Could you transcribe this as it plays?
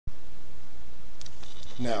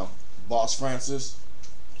Now, Boss Francis,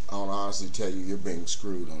 I want to honestly tell you, you're being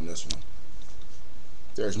screwed on this one.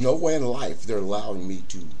 There's no way in life they're allowing me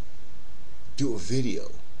to do a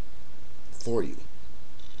video for you.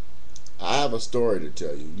 I have a story to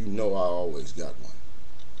tell you. You know I always got one.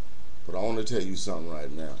 But I want to tell you something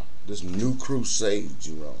right now. This new crusade,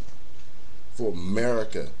 Jerome, for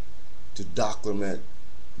America to document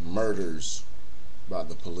murders by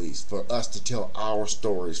the police, for us to tell our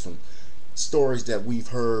stories, from stories that we've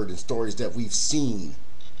heard and stories that we've seen.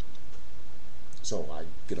 So I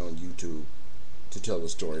get on YouTube to tell the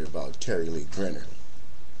story about Terry Lee Grenner.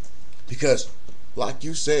 Because, like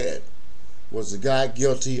you said, was the guy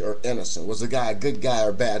guilty or innocent? Was the guy a good guy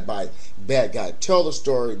or bad guy? Tell the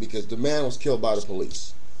story, because the man was killed by the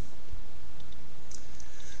police.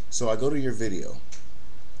 So I go to your video.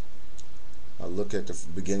 I look at the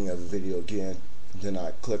beginning of the video again. And then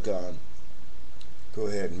I click on go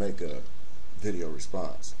ahead and make a video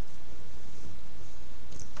response.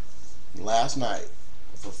 Last night,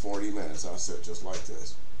 for 40 minutes, I sat just like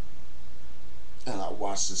this. And I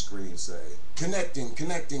watched the screen say, connecting,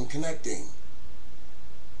 connecting, connecting.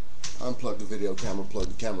 Unplug the video camera, plug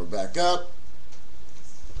the camera back up.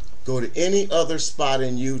 Go to any other spot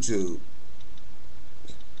in YouTube.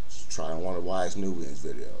 Let's try one of Wise Nubians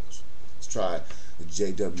videos. Let's try the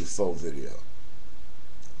JW4 video.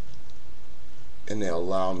 And they'll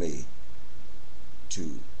allow me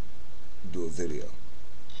to do a video.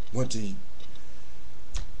 Went to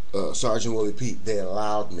Sergeant Willie Pete. They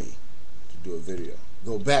allowed me to do a video.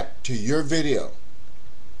 Go back to your video.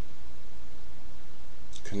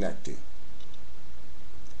 Connecting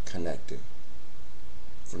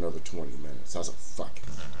for another 20 minutes. I was like, fuck it.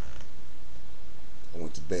 I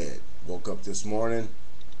went to bed. Woke up this morning,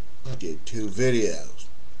 did 2 videos.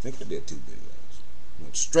 I think I did 2 videos.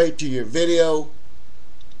 Went straight to your video.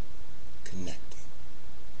 Connecting.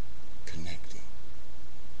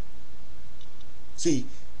 See,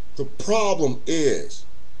 the problem is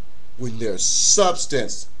when there's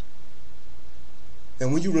substance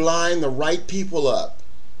and when you line the right people up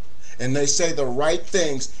and they say the right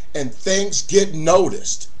things and things get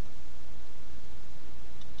noticed,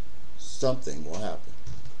 something will happen.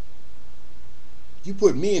 You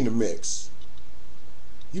put me in the mix.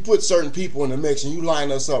 You put certain people in the mix and you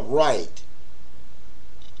line us up right.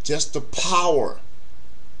 Just the power,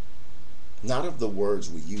 not of the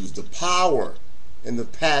words we use, the power and the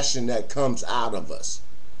passion that comes out of us.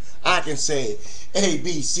 I can say A,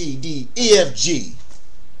 B, C, D, E, F, G.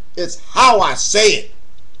 It's how I say it.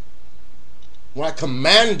 When I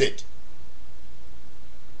command it,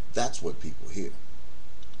 that's what people hear.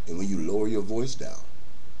 And when you lower your voice down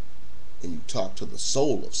and you talk to the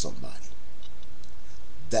soul of somebody,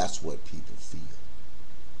 that's what people feel.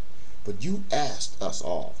 But you asked us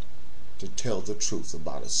all to tell the truth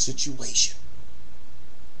about a situation.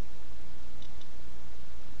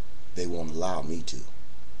 They won't allow me to.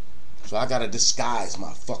 So I gotta disguise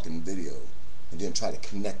my fucking video and then try to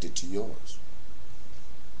connect it to yours.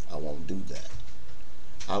 I won't do that.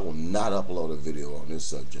 I will not upload a video on this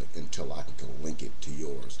subject until I can link it to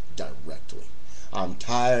yours directly. I'm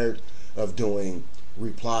tired of doing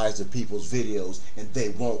replies to people's videos and they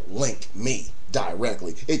won't link me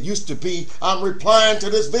directly. It used to be, I'm replying to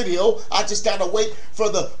this video, I just gotta wait for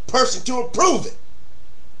the person to approve it.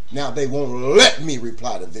 Now they won't let me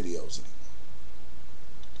reply to videos anymore.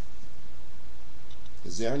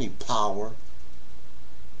 Is there any power?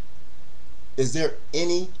 Is there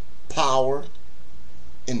any power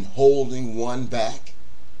in holding one back?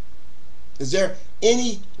 Is there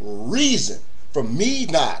any reason for me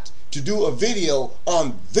not to do a video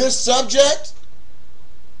on this subject?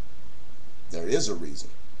 There is a reason.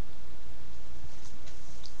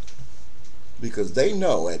 Because they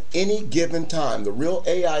know at any given time the real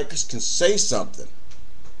AI can say something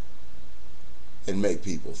and make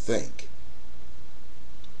people think.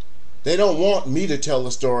 They don't want me to tell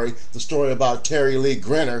the story about Terry Lee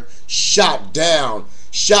Grenner shot down,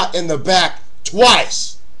 shot in the back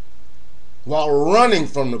twice while running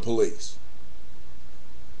from the police.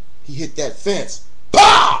 He hit that fence,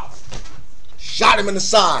 pow! Shot him in the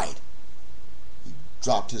side. He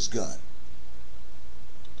dropped his gun.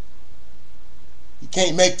 He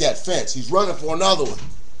can't make that fence. He's running for another one.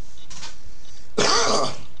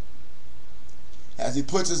 As he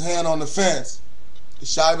puts his hand on the fence, he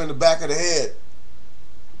shot him in the back of the head.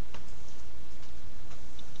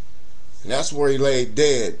 And that's where he laid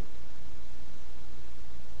dead.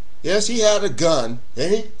 Yes, he had a gun,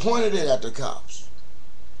 and he pointed it at the cops.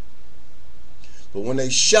 But when they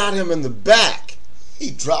shot him in the back,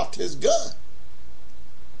 he dropped his gun.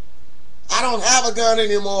 I don't have a gun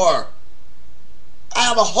anymore. I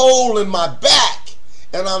have a hole in my back,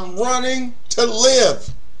 and I'm running to live.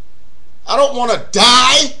 I don't want to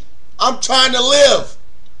die. I'm trying to live.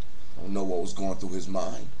 I don't know what was going through his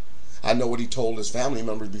mind. I know what he told his family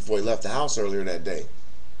members before he left the house earlier that day.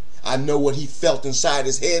 I know what he felt inside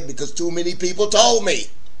his head because too many people told me.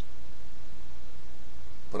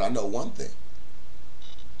 But I know one thing.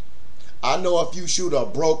 I know if you shoot a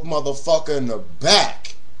broke motherfucker in the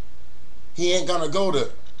back, he ain't gonna go to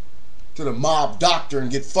the mob doctor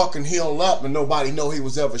and get fucking healed up and nobody know he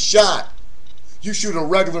was ever shot. You shoot a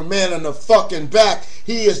regular man in the fucking back,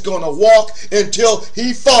 he is gonna walk until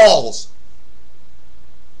he falls.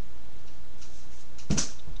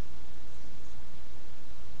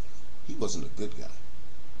 He wasn't a good guy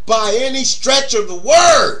by any stretch of the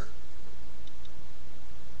word.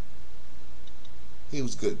 He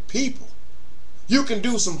was good people. You can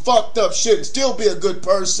do some fucked up shit and still be a good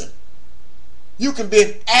person. You can be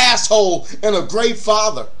an asshole and a great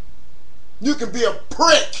father. You can be a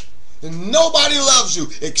prick and nobody loves you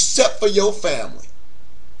except for your family.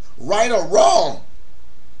 Right or wrong,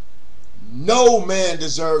 no man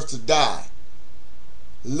deserves to die,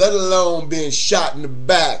 let alone being shot in the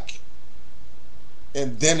back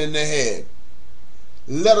and then in the head.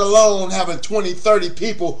 Let alone having 20, 30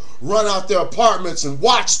 people run out their apartments and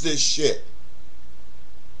watch this shit.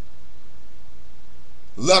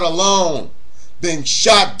 Let alone being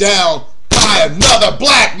shot down by another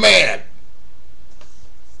black man.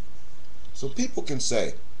 So people can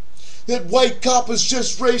say, that white cop is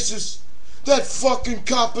just racist. That fucking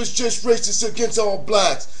cop is just racist against all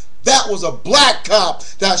blacks. That was a black cop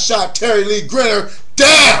that shot Terry Lee Grinner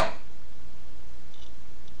down.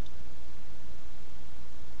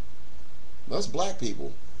 Us black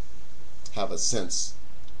people have a sense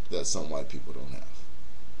that some white people don't have.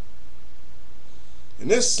 And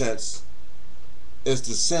this sense is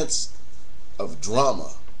the sense of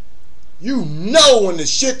drama. You know when the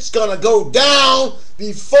shit's gonna go down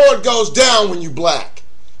before it goes down when you black.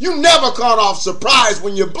 You never caught off surprise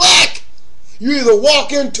when you're black. You either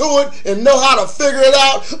walk into it and know how to figure it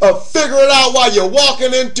out or figure it out while you're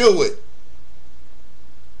walking into it.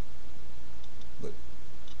 But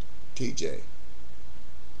TJ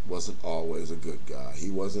wasn't always a good guy.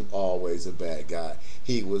 He wasn't always a bad guy.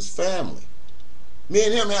 He was family. Me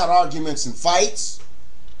and him had arguments and fights.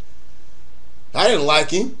 I didn't like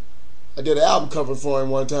him. I did an album cover for him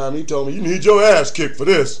one time. He told me, you need your ass kicked for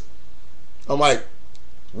this. I'm like,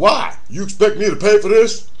 why? You expect me to pay for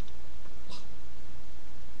this?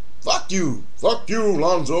 Fuck you. Fuck you,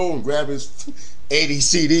 Lonzo. And grabbed his 80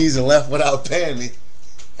 CDs and left without paying me.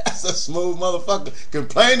 That's a smooth motherfucker.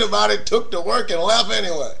 Complained about it, took to work, and left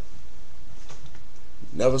anyway.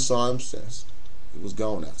 Never saw him since. He was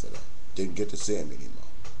gone after that. Didn't get to see him anymore.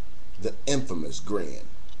 The infamous grin.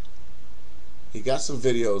 He got some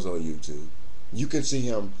videos on YouTube. You can see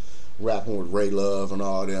him rapping with Ray Love and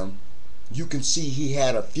all them. You can see he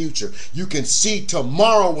had a future. You can see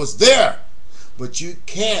tomorrow was there. But you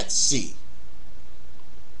can't see.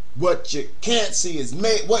 What you can't see is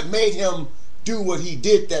what made him do what he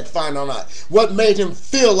did that final night. What made him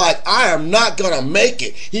feel like I am not gonna make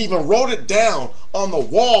it. He even wrote it down on the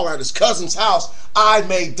wall at his cousin's house. I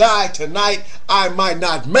may die tonight. I might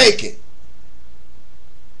not make it.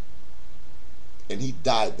 And he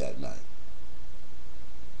died that night.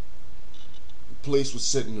 The police was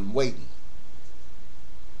sitting and waiting.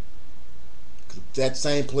 That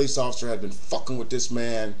same police officer had been fucking with this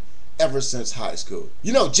man ever since high school.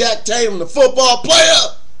 You know Jack Tatum, the football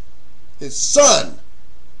player? His son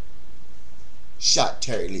shot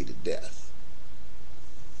Terry Lee to death.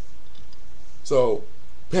 So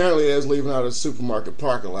apparently they was leaving out of the supermarket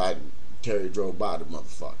parking lot and Terry drove by the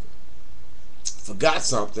motherfucker. Forgot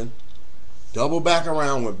something. Doubled back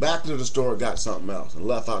around, went back to the store, got something else, and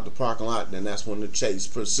left out the parking lot, and then that's when the chase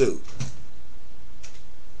pursued.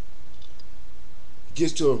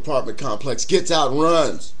 Gets to an apartment complex, gets out and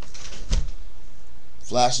runs.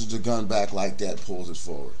 Flashes the gun back like that, pulls it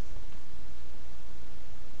forward.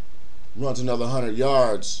 Runs another 100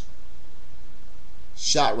 yards.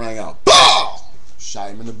 Shot rang out. BOOM! Shot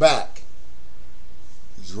him in the back.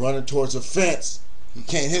 He's running towards a fence. He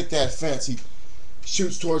can't hit that fence. He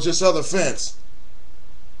shoots towards this other fence.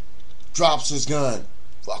 Drops his gun.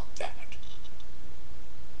 Fuck that.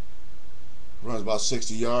 Runs about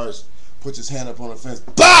 60 yards. Puts his hand up on the fence.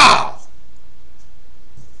 BOW!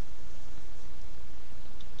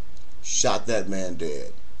 Shot that man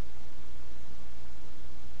dead.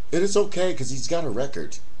 And it's okay because he's got a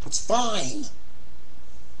record. It's fine.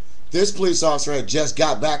 This police officer had just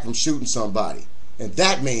got back from shooting somebody. And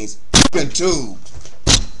that means he's been tubed.